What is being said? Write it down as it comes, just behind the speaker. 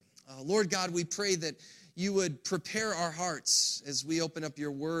Lord God, we pray that you would prepare our hearts as we open up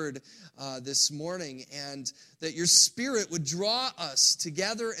your word this morning, and that your Spirit would draw us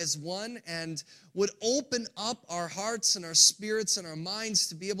together as one and would open up our hearts and our spirits and our minds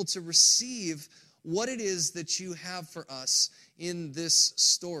to be able to receive what it is that you have for us in this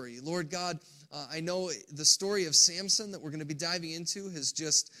story. Lord God, I know the story of Samson that we're going to be diving into has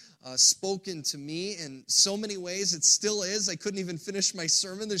just spoken to me in so many ways. It still is. I couldn't even finish my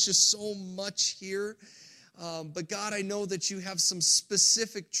sermon. There's just so much here. But God, I know that you have some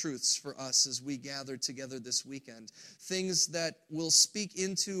specific truths for us as we gather together this weekend. Things that will speak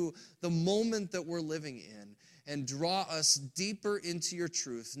into the moment that we're living in and draw us deeper into your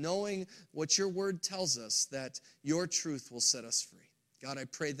truth, knowing what your word tells us, that your truth will set us free. God, I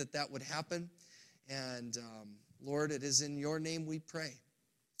pray that that would happen. And Lord, it is in your name we pray.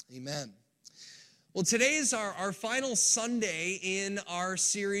 Amen. Well, today is our final Sunday in our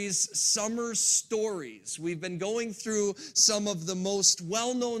series, Summer Stories. We've been going through some of the most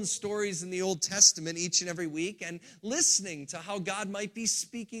well-known stories in the Old Testament each and every week and listening to how God might be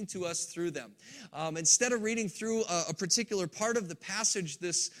speaking to us through them. Instead of reading through a particular part of the passage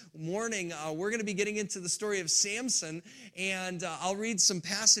this morning, we're going to be getting into the story of Samson, and I'll read some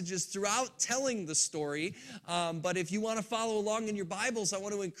passages throughout telling the story. But if you want to follow along in your Bibles, I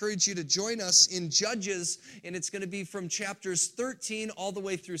want to encourage you to join us in Judges, and it's going to be from chapters 13 all the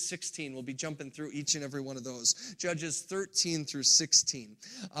way through 16. We'll be jumping through each and every one of those. Judges 13 through 16.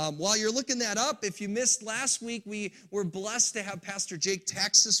 While you're looking that up, if you missed last week, we were blessed to have Pastor Jake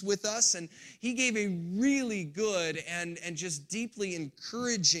Taxis with us, and he gave a really good and just deeply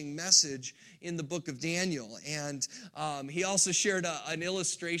encouraging message in the book of Daniel. And he also shared an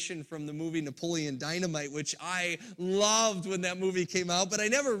illustration from the movie Napoleon Dynamite, which I loved when that movie came out, but I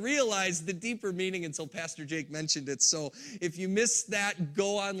never realized the deeper meaning until Pastor Jake mentioned it. So if you missed that,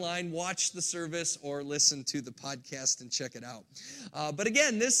 go online, watch the service, or listen to the podcast and check it out. But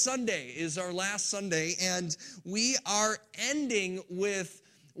again, this Sunday is our last Sunday, and we are ending with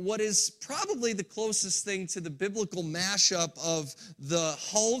what is probably the closest thing to the biblical mashup of the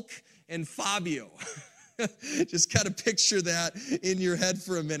Hulk and Fabio. Just kind of picture that in your head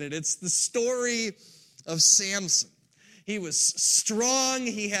for a minute. It's the story of Samson. He was strong.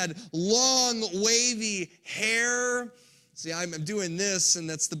 He had long, wavy hair. See, I'm doing this, and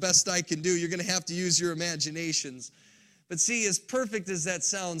that's the best I can do. You're going to have to use your imaginations. But see, as perfect as that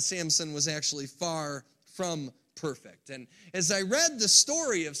sounds, Samson was actually far from perfect. And as I read the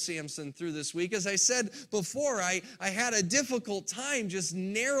story of Samson through this week, as I said before, I had a difficult time just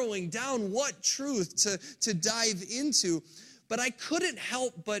narrowing down what truth to dive into. But I couldn't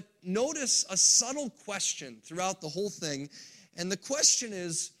help but notice a subtle question throughout the whole thing. And the question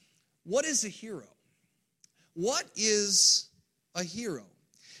is, what is a hero? What is a hero?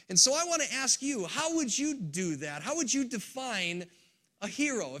 And so I want to ask you, how would you do that? How would you define a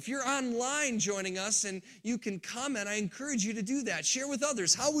hero? If you're online joining us and you can comment, I encourage you to do that. Share with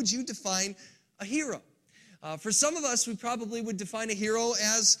others. How would you define a hero? For some of us, we probably would define a hero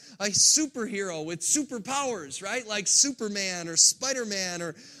as a superhero with superpowers, right? Like Superman or Spider-Man,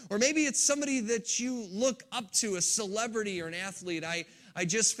 or maybe it's somebody that you look up to, a celebrity or an athlete. I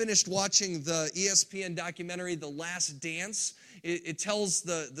just finished watching the ESPN documentary, The Last Dance. It tells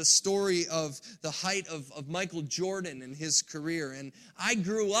the story of the height of Michael Jordan and his career. And I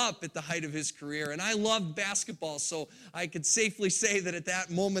grew up at the height of his career, and I loved basketball, so I could safely say that at that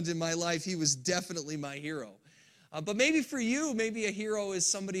moment in my life, he was definitely my hero. But maybe for you, maybe a hero is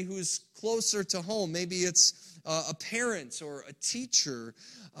somebody who's closer to home. Maybe it's a parent or a teacher.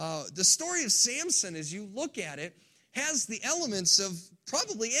 The story of Samson, as you look at it, has the elements of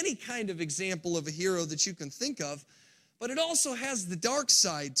probably any kind of example of a hero that you can think of. But it also has the dark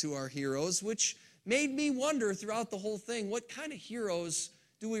side to our heroes, which made me wonder throughout the whole thing, what kind of heroes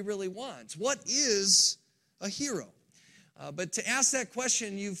do we really want? What is a hero? But to ask that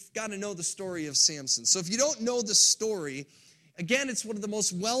question, you've got to know the story of Samson. So if you don't know the story, again, it's one of the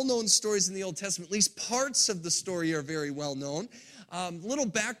most well-known stories in the Old Testament. At least parts of the story are very well-known. Little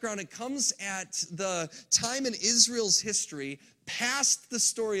background, it comes at the time in Israel's history past the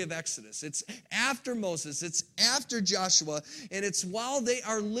story of Exodus. It's after Moses, it's after Joshua, and it's while they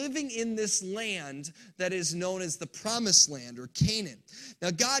are living in this land that is known as the Promised Land, or Canaan. Now,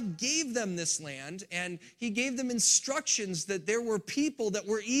 God gave them this land, and he gave them instructions that there were people that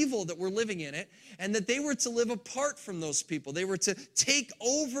were evil that were living in it, and that they were to live apart from those people. They were to take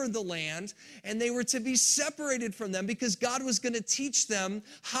over the land, and they were to be separated from them, because God was going to teach them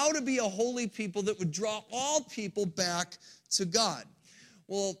how to be a holy people that would draw all people back to God.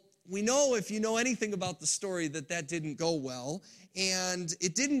 Well, we know, if you know anything about the story, that didn't go well, and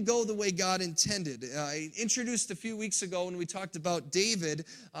it didn't go the way God intended. I introduced a few weeks ago when we talked about David,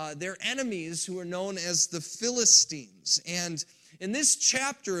 their enemies who are known as the Philistines. And in this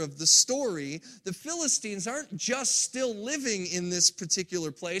chapter of the story, the Philistines aren't just still living in this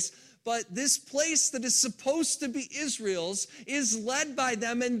particular place, but this place that is supposed to be Israel's is led by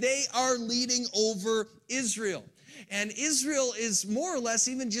them, and they are leading over Israel. And Israel is more or less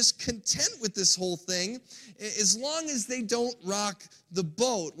even just content with this whole thing as long as they don't rock the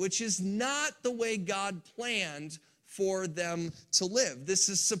boat, which is not the way God planned for them to live. This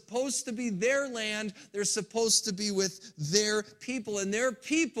is supposed to be their land. They're supposed to be with their people, and their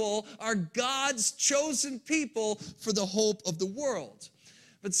people are God's chosen people for the hope of the world.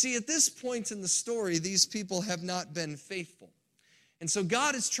 But see, at this point in the story, these people have not been faithful. And so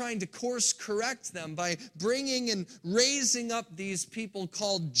God is trying to course correct them by bringing and raising up these people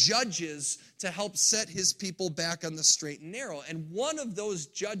called judges to help set his people back on the straight and narrow. And one of those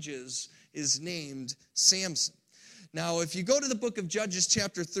judges is named Samson. Now, if you go to the book of Judges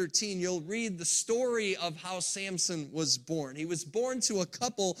chapter 13, you'll read the story of how Samson was born. He was born to a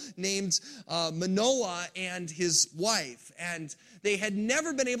couple named Manoah and his wife, and they had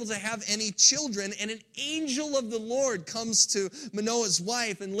never been able to have any children, and an angel of the Lord comes to Manoah's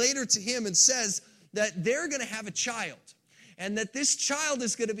wife and later to him and says that they're going to have a child, and that this child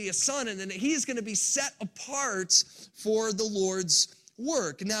is going to be a son, and that he's going to be set apart for the Lord's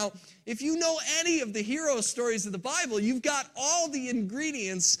work. Now, if you know any of the hero stories of the Bible, you've got all the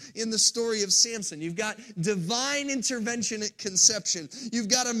ingredients in the story of Samson. You've got divine intervention at conception. You've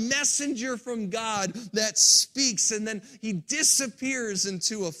got a messenger from God that speaks, and then he disappears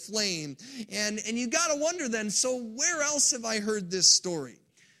into a flame. And you got to wonder then, so where else have I heard this story?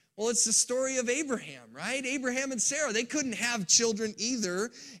 Well, it's the story of Abraham, right? Abraham and Sarah, they couldn't have children either,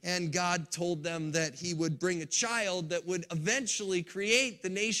 and God told them that he would bring a child that would eventually create the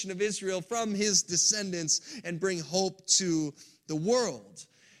nation of Israel from his descendants and bring hope to the world.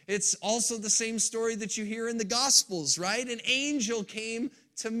 It's also the same story that you hear in the Gospels, right? An angel came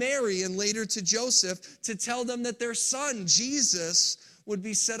to Mary and later to Joseph to tell them that their son, Jesus, would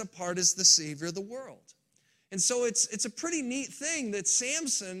be set apart as the Savior of the world. And so it's a pretty neat thing that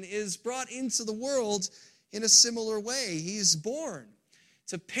Samson is brought into the world in a similar way. He's born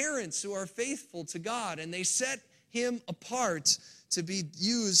to parents who are faithful to God, and they set him apart to be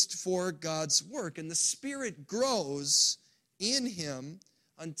used for God's work. And the Spirit grows in him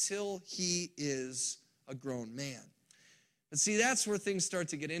until he is a grown man. But see, that's where things start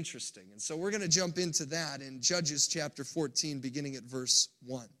to get interesting. And so we're going to jump into that in Judges chapter 14, beginning at verse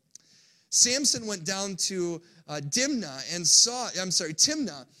 1. Samson went down to Timnah and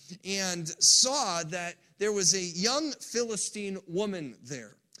saw that there was a young Philistine woman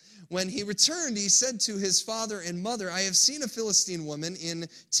there. When he returned, he said to his father and mother, "I have seen a Philistine woman in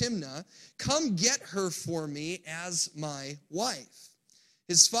Timnah. Come get her for me as my wife."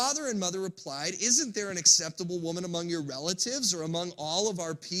 His father and mother replied, "Isn't there an acceptable woman among your relatives or among all of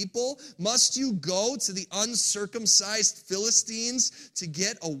our people? Must you go to the uncircumcised Philistines to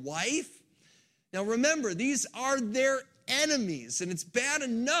get a wife?" Now remember, these are their enemies, and it's bad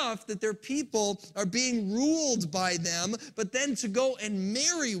enough that their people are being ruled by them, but then to go and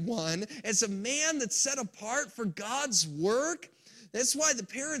marry one as a man that's set apart for God's work, that's why the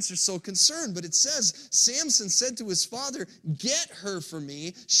parents are so concerned. But it says, Samson said to his father, "Get her for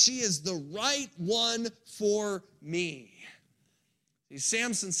me. She is the right one for me." See,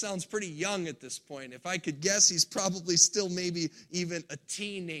 Samson sounds pretty young at this point. If I could guess, he's probably still maybe even a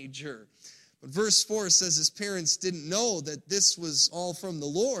teenager. But verse 4 says his parents didn't know that this was all from the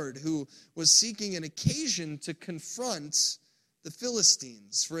Lord, who was seeking an occasion to confront the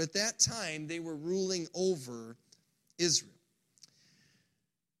Philistines, for at that time they were ruling over Israel.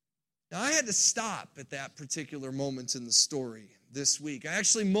 Now, I had to stop at that particular moment in the story this week. I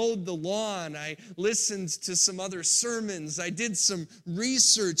actually mowed the lawn. I listened to some other sermons. I did some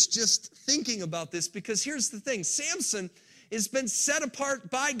research just thinking about this, because here's the thing. Samson has been set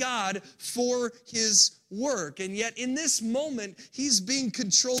apart by God for his work. And yet in this moment, he's being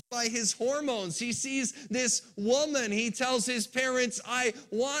controlled by his hormones. He sees this woman. He tells his parents, "I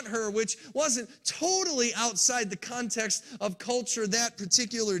want her," which wasn't totally outside the context of culture that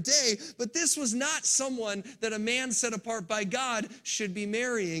particular day. But this was not someone that a man set apart by God should be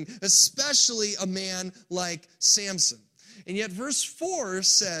marrying, especially a man like Samson. And yet verse 4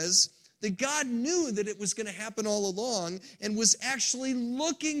 says that God knew that it was going to happen all along and was actually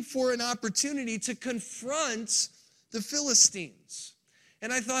looking for an opportunity to confront the Philistines.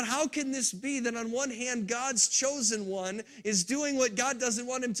 And I thought, how can this be that on one hand, God's chosen one is doing what God doesn't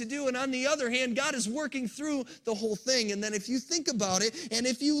want him to do, and on the other hand, God is working through the whole thing. And then if you think about it, and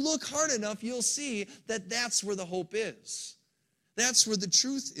if you look hard enough, you'll see that that's where the hope is. That's where the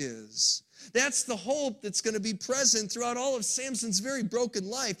truth is. That's the hope that's going to be present throughout all of Samson's very broken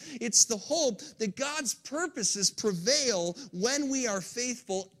life. It's the hope that God's purposes prevail when we are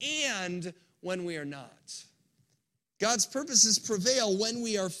faithful and when we are not. God's purposes prevail when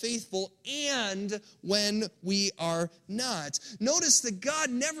we are faithful and when we are not. Notice that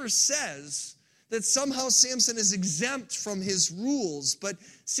God never says that somehow Samson is exempt from his rules. But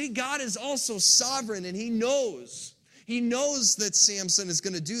see, God is also sovereign, and he knows. He knows that Samson is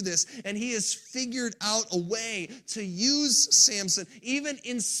going to do this, and he has figured out a way to use Samson, even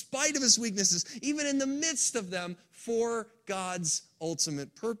in spite of his weaknesses, even in the midst of them, for God's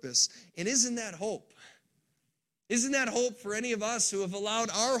ultimate purpose. And isn't that hope? Isn't that hope for any of us who have allowed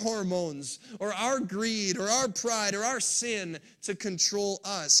our hormones or our greed or our pride or our sin to control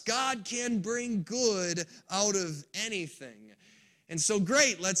us? God can bring good out of anything. And so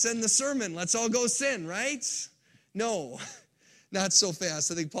great, let's end the sermon. Let's all go sin, right? No, not so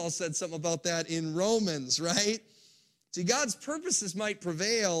fast. I think Paul said something about that in Romans, right? See, God's purposes might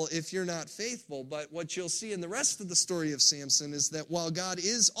prevail if you're not faithful, but what you'll see in the rest of the story of Samson is that while God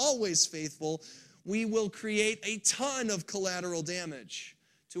is always faithful, we will create a ton of collateral damage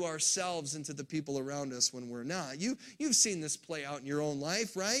to ourselves and to the people around us when we're not. You've seen this play out in your own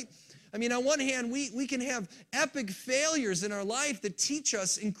life, right? I mean, on one hand, we can have epic failures in our life that teach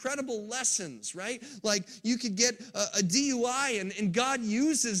us incredible lessons, right? Like you could get a DUI and God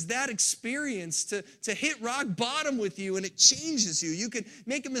uses that experience to hit rock bottom with you, and it changes you. You could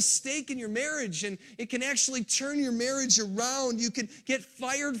make a mistake in your marriage and it can actually turn your marriage around. You could get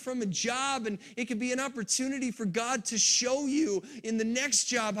fired from a job and it could be an opportunity for God to show you in the next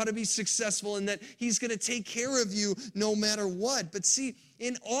job how to be successful and that he's going to take care of you no matter what. But see,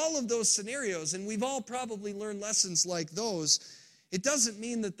 in all of those scenarios, and we've all probably learned lessons like those, it doesn't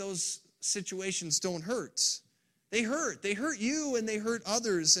mean that those situations don't hurt. They hurt. They hurt you and they hurt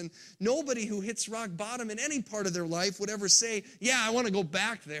others. And nobody who hits rock bottom in any part of their life would ever say, yeah, I want to go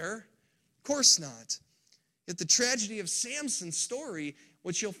back there. Of course not. Yet the tragedy of Samson's story,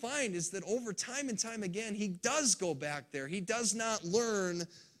 what you'll find is that over time and time again, he does go back there. He does not learn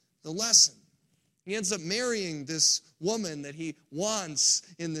the lesson. He ends up marrying this woman that he wants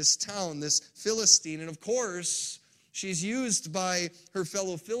in this town, this Philistine. And of course, she's used by her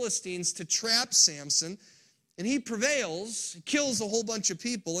fellow Philistines to trap Samson. And he prevails, kills a whole bunch of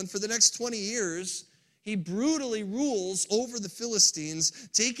people. And for the next 20 years, he brutally rules over the Philistines,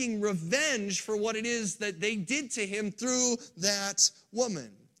 taking revenge for what it is that they did to him through that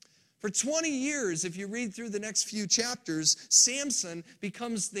woman. For 20 years, if you read through the next few chapters, Samson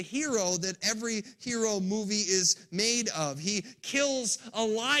becomes the hero that every hero movie is made of. He kills a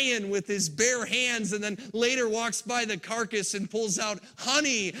lion with his bare hands and then later walks by the carcass and pulls out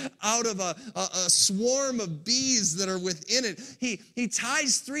honey out of a swarm of bees that are within it. He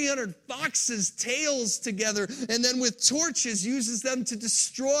ties 300 foxes' tails together and then with torches uses them to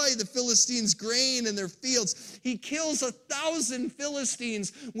destroy the Philistines' grain in their fields. He kills 1,000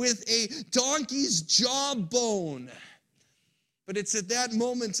 Philistines with a donkey's jawbone. But it's at that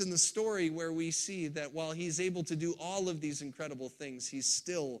moment in the story where we see that while he's able to do all of these incredible things, he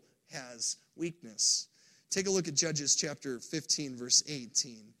still has weakness. Take a look at Judges chapter 15, verse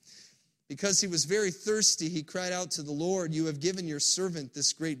 18. Because he was very thirsty, he cried out to the Lord, "You have given your servant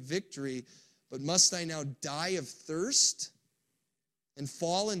this great victory, but must I now die of thirst and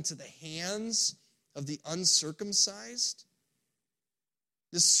fall into the hands of the uncircumcised?"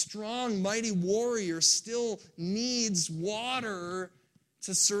 This strong, mighty warrior still needs water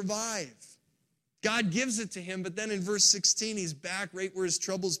to survive. God gives it to him, but then in verse 16, he's back right where his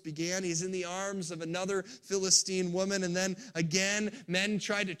troubles began. He's in the arms of another Philistine woman, and then again, men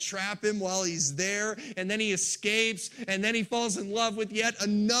try to trap him while he's there, and then he escapes, and then he falls in love with yet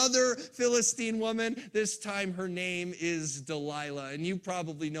another Philistine woman. This time, her name is Delilah, and you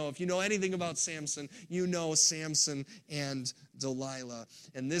probably know, if you know anything about Samson, you know Samson and Delilah,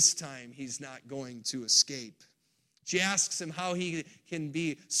 and this time, he's not going to escape. She asks him how he can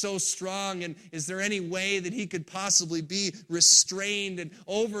be so strong, and is there any way that he could possibly be restrained? And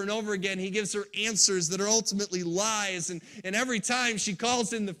over again, he gives her answers that are ultimately lies. And every time she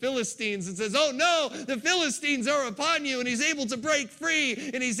calls in the Philistines and says, "Oh no, the Philistines are upon you," and he's able to break free,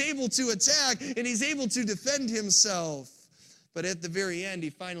 and he's able to attack, and he's able to defend himself. But at the very end,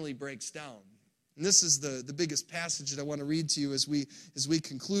 he finally breaks down. And this is the biggest passage that I want to read to you as we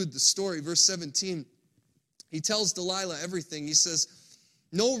conclude the story. Verse 17. He tells Delilah everything. He says,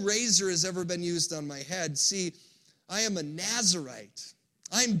 No razor has ever been used on my head. See, I am a Nazirite.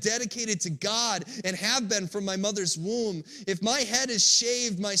 I am dedicated to God and have been from my mother's womb. If my head is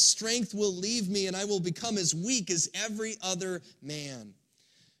shaved, my strength will leave me, and I will become as weak as every other man."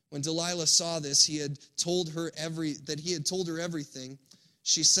 When Delilah saw this, he had told her everything.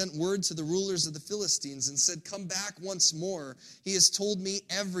 She sent word to the rulers of the Philistines and said, "Come back once more. He has told me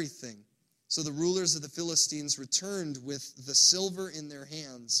everything." So the rulers of the Philistines returned with the silver in their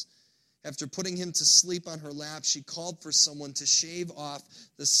hands. After putting him to sleep on her lap, she called for someone to shave off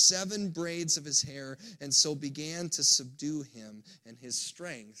the 7 braids of his hair, and so began to subdue him, and his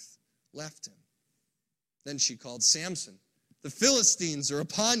strength left him. Then she called, "Samson, the Philistines are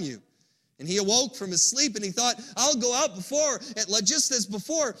upon you." And he awoke from his sleep, and he thought, "I'll go out just as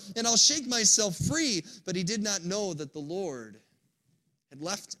before, and I'll shake myself free." But he did not know that the Lord had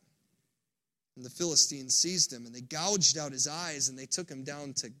left him. And the Philistines seized him, and they gouged out his eyes, and they took him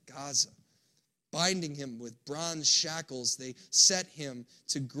down to Gaza. Binding him with bronze shackles, they set him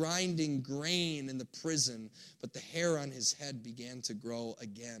to grinding grain in the prison. But the hair on his head began to grow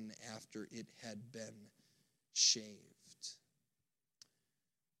again after it had been shaved.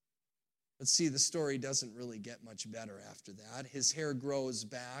 But see, the story doesn't really get much better after that. His hair grows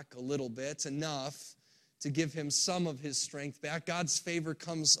back a little bit, enough to give him some of his strength back. God's favor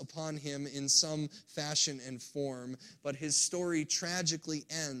comes upon him in some fashion and form, but his story tragically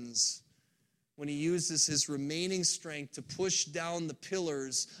ends when he uses his remaining strength to push down the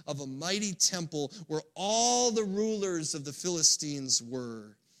pillars of a mighty temple where all the rulers of the Philistines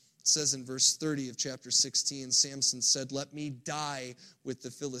were. It says in verse 30 of chapter 16, Samson said, "Let me die with the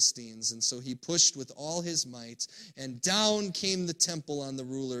Philistines." And so he pushed with all his might, and down came the temple on the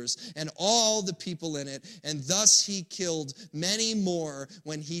rulers and all the people in it. And thus he killed many more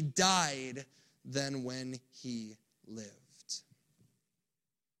when he died than when he lived.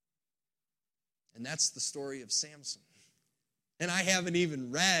 And that's the story of Samson. And I haven't even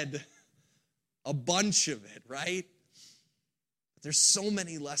read a bunch of it, right? There's so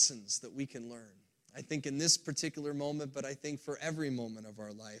many lessons that we can learn, I think, in this particular moment, but I think for every moment of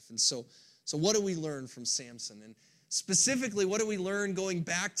our life. And so what do we learn from Samson? And specifically, what do we learn going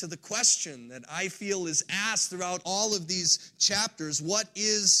back to the question that I feel is asked throughout all of these chapters? What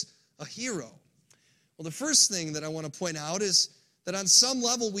is a hero? Well, the first thing that I want to point out is that on some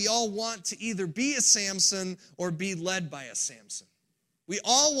level, we all want to either be a Samson or be led by a Samson. We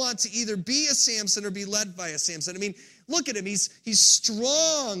all want to either be a Samson or be led by a Samson. I mean, look at him. He's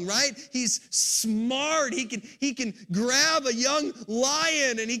strong, right? He's smart. He can grab a young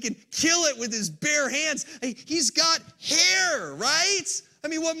lion and he can kill it with his bare hands. He's got hair, right? I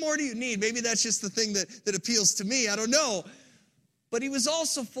mean, what more do you need? Maybe that's just the thing that appeals to me. I don't know. But he was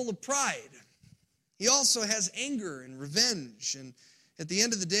also full of pride. He also has anger and revenge. And at the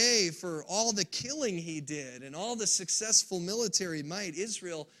end of the day, for all the killing he did and all the successful military might,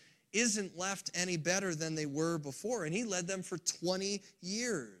 Israel isn't left any better than they were before. And he led them for 20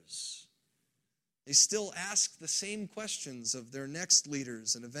 years. They still ask the same questions of their next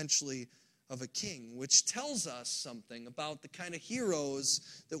leaders and eventually of a king, which tells us something about the kind of heroes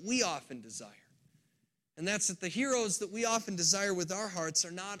that we often desire. And that's that the heroes that we often desire with our hearts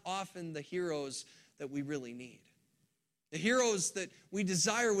are not often the heroes that we really need. The heroes that we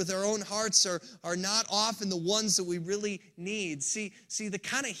desire with our own hearts are not often the ones that we really need. See, the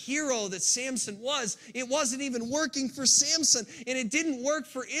kind of hero that Samson was, it wasn't even working for Samson, and it didn't work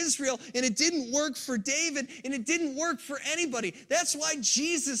for Israel, and it didn't work for David, and it didn't work for anybody. That's why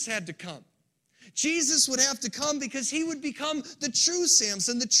Jesus had to come. Jesus would have to come because he would become the true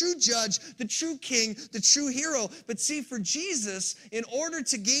Samson, the true judge, the true king, the true hero. But see, for Jesus, in order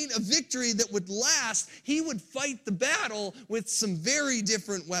to gain a victory that would last, he would fight the battle with some very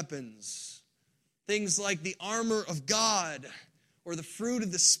different weapons. Things like the armor of God, or the fruit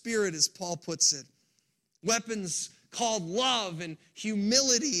of the Spirit, as Paul puts it. Weapons called love and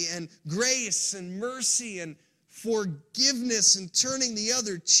humility and grace and mercy and forgiveness and turning the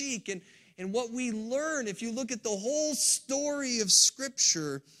other cheek. And what we learn, if you look at the whole story of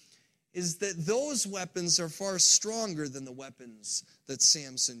Scripture, is that those weapons are far stronger than the weapons that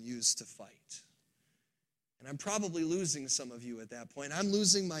Samson used to fight. And I'm probably losing some of you at that point. I'm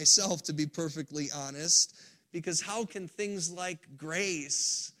losing myself, to be perfectly honest, because how can things like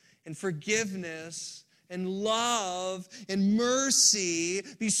grace and forgiveness and love and mercy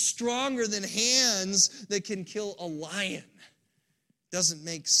be stronger than hands that can kill a lion? Doesn't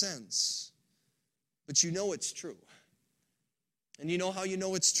make sense. But you know it's true. And you know how you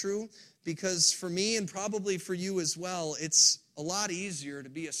know it's true? Because for me, and probably for you as well, it's a lot easier to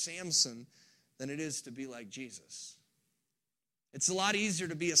be a Samson than it is to be like Jesus. It's a lot easier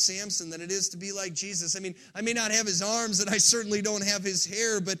to be a Samson than it is to be like Jesus. I mean, I may not have his arms and I certainly don't have his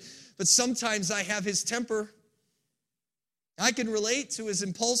hair, but sometimes I have his temper. I can relate to his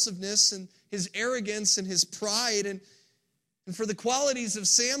impulsiveness and his arrogance and his pride. And for the qualities of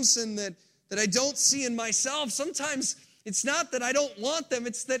Samson that I don't see in myself, sometimes it's not that I don't want them,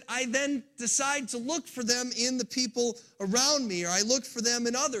 it's that I then decide to look for them in the people around me, or I look for them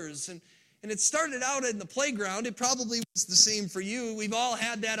in others. And it started out in the playground. It probably was the same for you. We've all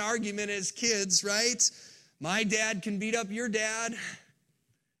had that argument as kids, right? My dad can beat up your dad.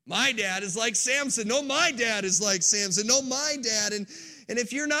 My dad is like Samson. No, my dad is like Samson. No, my dad. And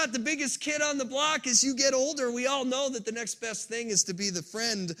if you're not the biggest kid on the block as you get older, we all know that the next best thing is to be the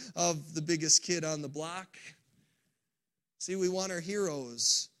friend of the biggest kid on the block. See, we want our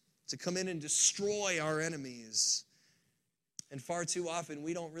heroes to come in and destroy our enemies. And far too often,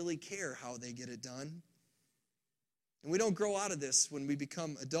 we don't really care how they get it done. And we don't grow out of this when we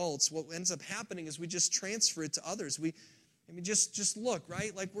become adults. What ends up happening is we just transfer it to others. Just look,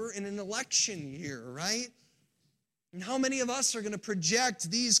 right? Like we're in an election year, right? And how many of us are going to project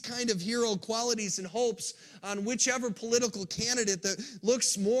these kind of hero qualities and hopes on whichever political candidate that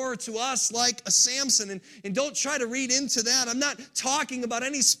looks more to us like a Samson? And don't try to read into that. I'm not talking about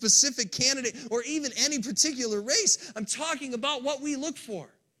any specific candidate or even any particular race. I'm talking about what we look for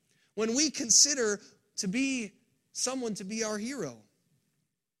when we consider to be someone to be our hero.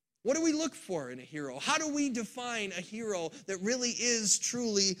 What do we look for in a hero? How do we define a hero that really is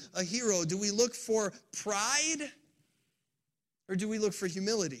truly a hero? Do we look for pride? Or do we look for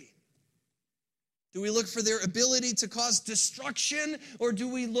humility? Do we look for their ability to cause destruction? Or do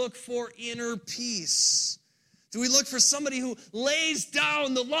we look for inner peace? Do we look for somebody who lays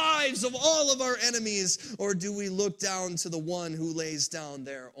down the lives of all of our enemies? Or do we look down to the one who lays down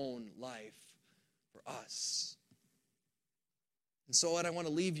their own life for us? And so what I want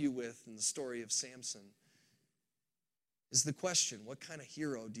to leave you with in the story of Samson is the question, what kind of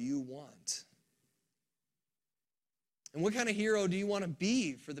hero do you want? And what kind of hero do you want to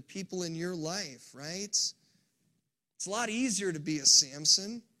be for the people in your life, right? It's a lot easier to be a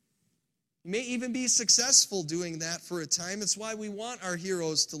Samson. You may even be successful doing that for a time. It's why we want our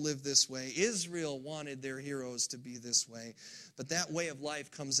heroes to live this way. Israel wanted their heroes to be this way. But that way of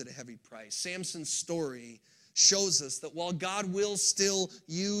life comes at a heavy price. Samson's story shows us that while God will still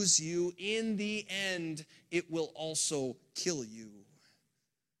use you, in the end, it will also kill you.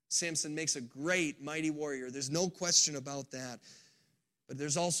 Samson makes a great, mighty warrior. There's no question about that. But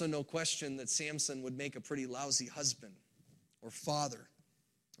there's also no question that Samson would make a pretty lousy husband or father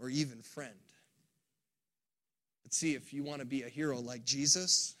or even friend. But see, if you want to be a hero like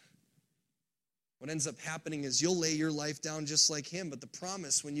Jesus, what ends up happening is you'll lay your life down just like him. But the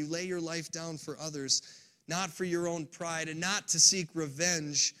promise, when you lay your life down for others, not for your own pride and not to seek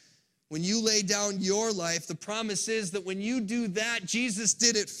revenge, when you lay down your life, the promise is that when you do that, Jesus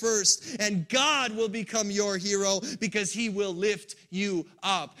did it first, and God will become your hero because he will lift you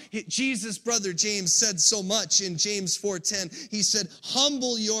up. Jesus' brother James said so much in James 4:10. He said,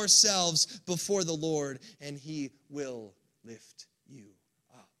 humble yourselves before the Lord, and he will lift you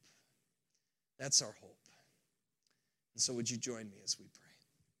up. That's our hope. And so would you join me as we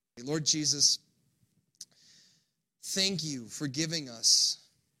pray? Lord Jesus, thank you for giving us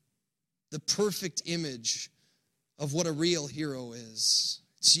the perfect image of what a real hero is.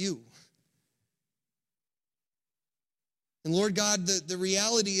 It's you. And Lord God, the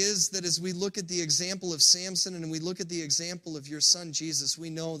reality is that as we look at the example of Samson and we look at the example of your son Jesus, we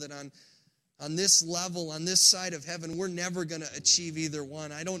know that on this level, on this side of heaven, we're never going to achieve either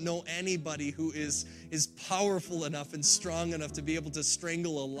one. I don't know anybody who is powerful enough and strong enough to be able to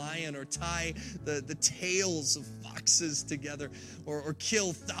strangle a lion or tie the tails of foxes together or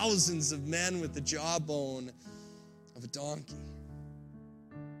kill thousands of men with the jawbone of a donkey.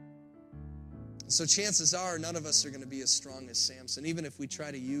 So chances are none of us are going to be as strong as Samson, even if we try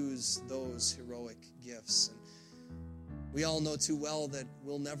to use those heroic gifts. And we all know too well that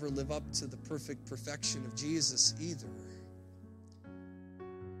we'll never live up to the perfect perfection of Jesus either.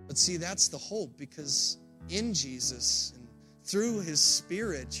 But see, that's the hope, because in Jesus and through his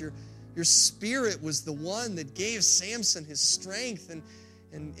Spirit, your Spirit was the one that gave Samson his strength.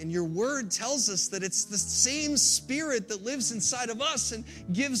 And your word tells us that it's the same Spirit that lives inside of us and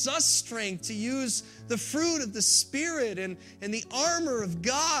gives us strength to use the fruit of the Spirit and the armor of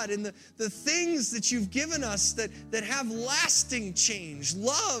God and the things that you've given us that have lasting change,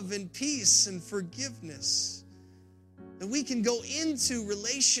 love and peace and forgiveness. That we can go into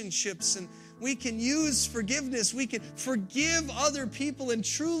relationships and We can use forgiveness. We can forgive other people and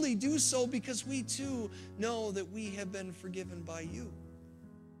truly do so because we too know that we have been forgiven by you.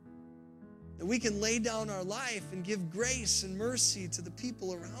 That we can lay down our life and give grace and mercy to the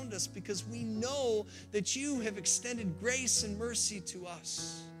people around us because we know that you have extended grace and mercy to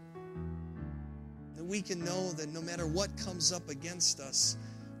us. That we can know that no matter what comes up against us,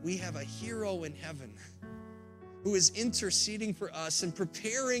 we have a hero in heaven who is interceding for us and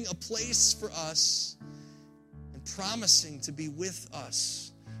preparing a place for us and promising to be with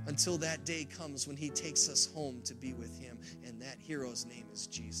us until that day comes when he takes us home to be with him. And that hero's name is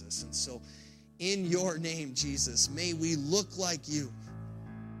Jesus. And so in your name, Jesus, may we look like you.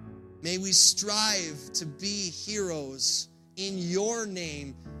 May we strive to be heroes in your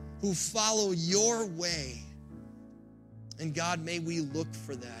name who follow your way. And God, may we look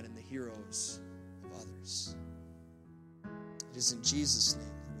for that in the heroes of others. It is in Jesus' name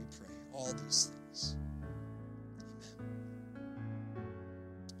that we pray all these things.